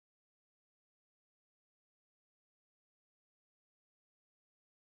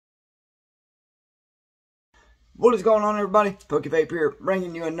What is going on, everybody? PokeVape here,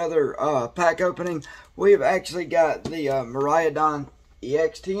 bringing you another pack opening. We have actually got the Miraidon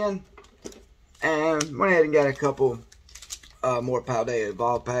EX10, and went ahead and got a couple more Paldea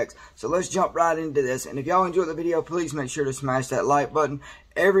Evolve packs. So let's jump right into this. And if y'all enjoyed the video, please make sure to smash that like button.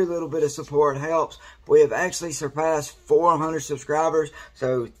 Every little bit of support helps. We have actually surpassed 400 subscribers.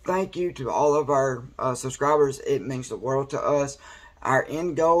 So thank you to all of our subscribers. It means the world to us. Our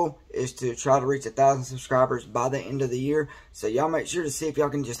end goal is to try to reach 1,000 subscribers by the end of the year. So y'all make sure to see if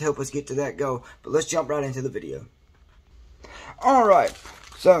y'all can just help us get to that goal. But let's jump right into the video. Alright,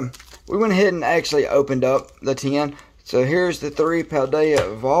 so we went ahead and actually opened up the 10. So here's the 3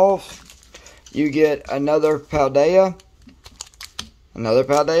 Paldea Evolve. You get another Paldea,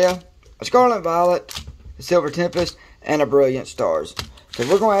 a Scarlet Violet, a Silver Tempest, and a Brilliant Stars. So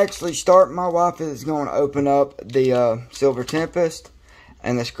we're going to actually start. My wife is going to open up the Silver Tempest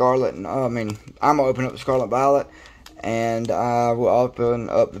and the Scarlet. I'm going to open up the Scarlet Violet, and I will open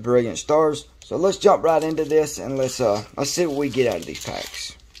up the Brilliant Stars. So let's jump right into this, and let's see what we get out of these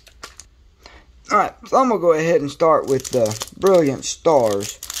packs. Alright, so I'm going to go ahead and start with the Brilliant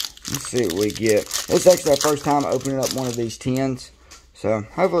Stars. Let's see what we get. This is actually our first time opening up one of these 10s. So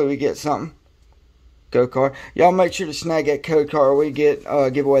hopefully we get something. Code card. Y'all make sure to snag that code card. We get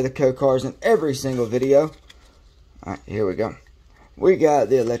give away the code cards in every single video. Alright, here we go. We got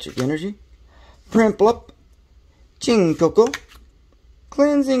the Electric Energy, Primplup, Chincoco,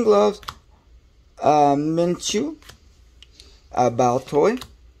 Cleansing Gloves, Minchu, a Baltoy,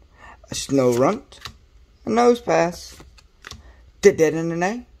 a Snorunt, a Nose Pass,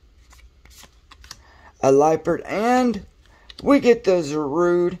 Dedenne, a Liepard, and we get the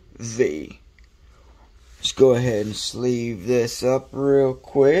Zarude V. Let's go ahead and sleeve this up real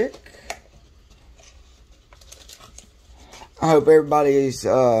quick. I hope everybody's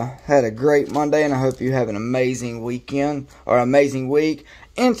had a great Monday, and I hope you have an amazing weekend, or amazing week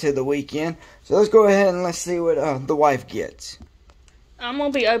into the weekend. So let's go ahead and let's see what the wife gets. I'm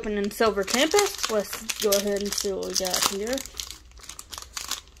going to be opening Silver Tempest. Let's go ahead and see what we got here.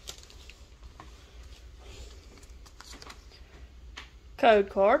 Code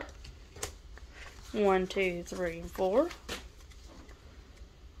card. 1, 2, 3, 4.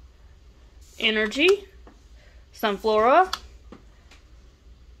 Energy. Sunflora.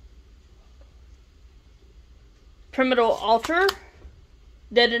 Primital Altar.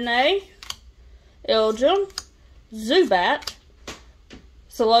 Dedenne. Elgin. Zubat.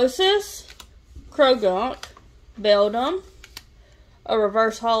 Solosis. Krogunk. Beldum. A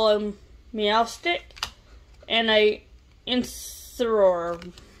Reverse Hollow Meowstic. And a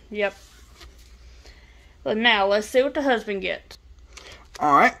Incineroar. Yep. But now, let's see what the husband gets.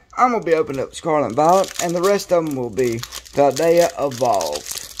 Alright, I'm going to be opening up Scarlet Violet, and the rest of them will be Paldea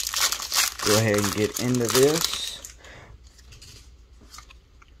Evolved. Go ahead and get into this.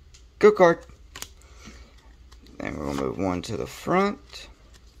 Go card. Then we're going to move one to the front.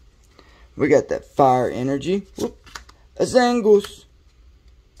 We got that Fire Energy. Whoop. A Zangoose.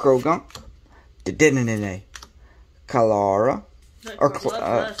 Krogunk. Dedenne. Kalara.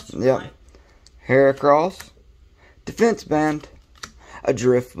 Yep. Heracross, Defense Band, a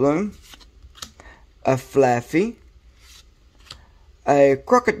Drifloon, a Flaffy, a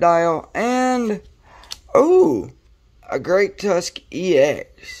Crocodile, and, a Great Tusk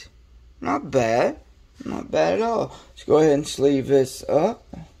EX. Not bad. Not bad at all. Let's go ahead and sleeve this up.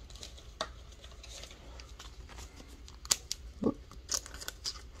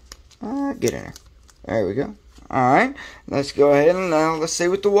 Get in there. There we go. Alright, let's go ahead and now let's see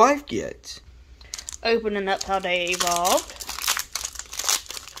what the wife gets. Opening up Paldea Evolved.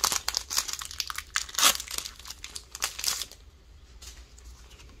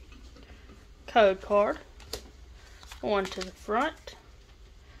 Code card. 1 to the front.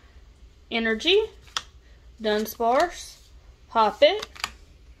 Energy. Dunsparce. Hoppet.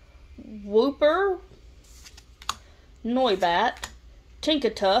 Wooper. Noibat.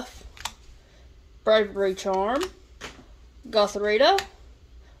 Tinkatuff. Bravery Charm. Gothorita.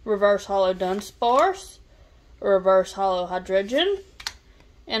 Reverse Hollow Dunsparce, a Reverse Hollow Hydreigon,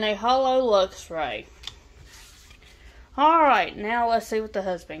 and a Hollow Luxray. Alright, now let's see what the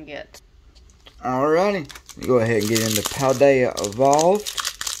husband gets. Alrighty, go ahead and get into Paldea Evolved.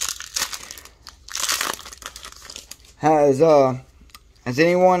 Has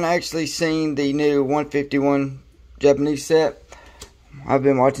anyone actually seen the new 151 Japanese set? I've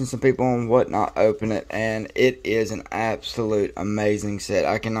been watching some people on Whatnot open it, and it is an absolute amazing set.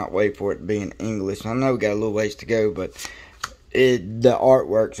 I cannot wait for it to be in English. I know we got a little ways to go, but the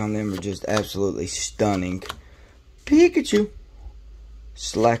artworks on them are just absolutely stunning. Pikachu,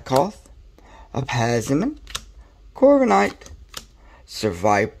 Slakoth, a Pazimon, Corviknight,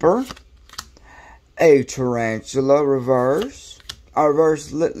 Survivor, a Tarantula reverse, a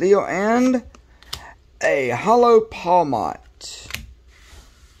reverse Litleo, and a hollow Palmot.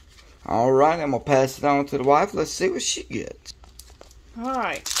 Alright, I'm going to pass it on to the wife. Let's see what she gets.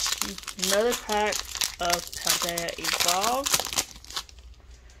 Alright, another pack of Paldea Evolve.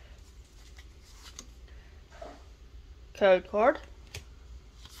 Code card.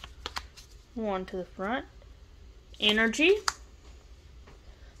 One to the front. Energy.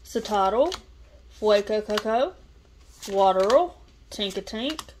 Satotl. Fueco Coco. Waterl.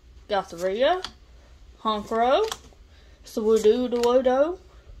 Tinkatink. Gothria. Honkro. Swoodoodoodo.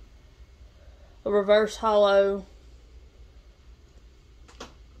 A reverse hollow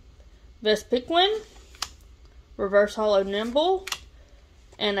Vespiquen, reverse hollow Nimble,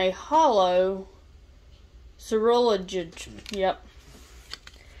 and a hollow Cerulogid. Yep.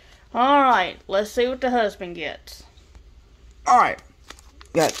 Alright, let's see what the husband gets. Alright,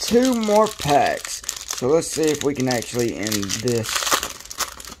 got 2 more packs. So let's see if we can actually end these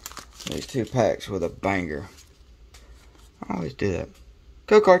 2 packs with a banger. I always do that.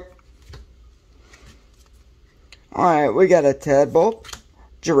 Code card. Alright, we got a Tadpole,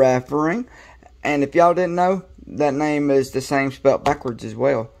 Giraffe Ring, and if y'all didn't know, that name is the same spelled backwards as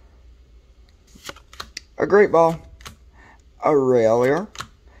well. A Great Ball, a Railier,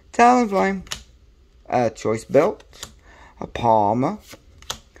 Talonflame, a Choice Belt, a Palma,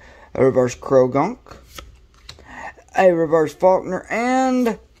 a Reverse Krogunk, a Reverse Faulkner,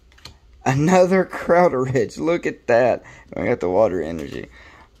 and another Crowderidge. Look at that. I got the water energy.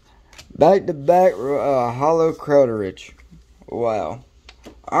 Back-to-back hollow Crowderidge. Wow.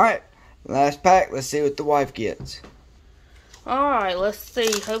 Alright, last pack. Let's see what the wife gets. Alright, let's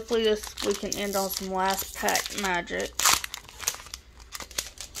see. Hopefully we can end on some last pack magic.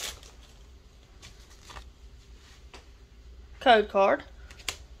 Code card.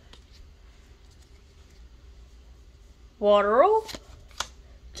 Waterl.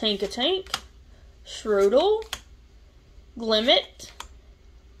 Tinkatink. Shroodle. Glimmet.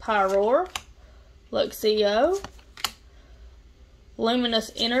 Pyroar, Luxio,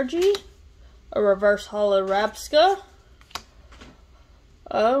 Luminous Energy, a reverse hollow Rabsca,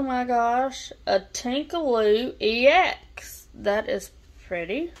 oh my gosh, a Tinkaloo EX, that is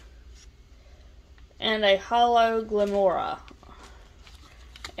pretty, and a hollow Glimora,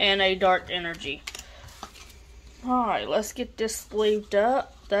 and a Dark Energy. Alright, let's get this sleeved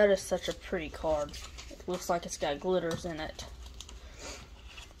up. That is such a pretty card. It looks like it's got glitters in it.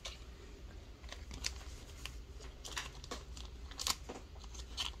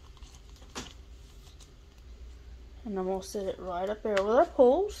 And I'm going to set it right up there with our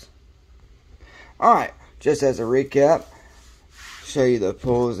pulls. Alright, just as a recap, show you the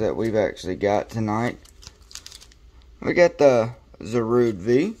pulls that we've actually got tonight. We got the Zarude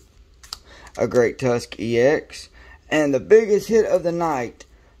V, a Great Tusk EX, and the biggest hit of the night,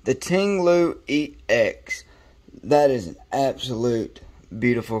 the Tingloo EX. That is an absolute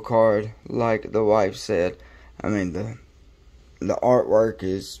beautiful card, like the wife said. I mean, the artwork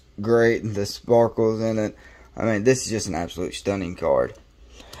is great, and the sparkles in it. I mean, this is just an absolute stunning card.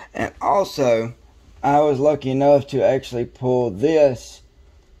 And also, I was lucky enough to actually pull this.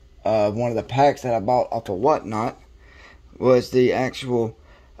 One of the packs that I bought off of Whatnot was the actual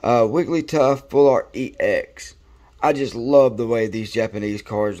Wigglytuff Full Art EX. I just love the way these Japanese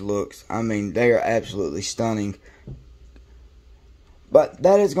cards looks. I mean, they are absolutely stunning. But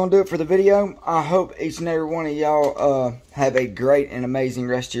that is going to do it for the video. I hope each and every one of y'all have a great and amazing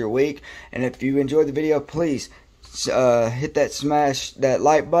rest of your week. And if you enjoyed the video, please hit that smash that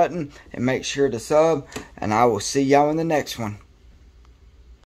like button and make sure to sub. And I will see y'all in the next one.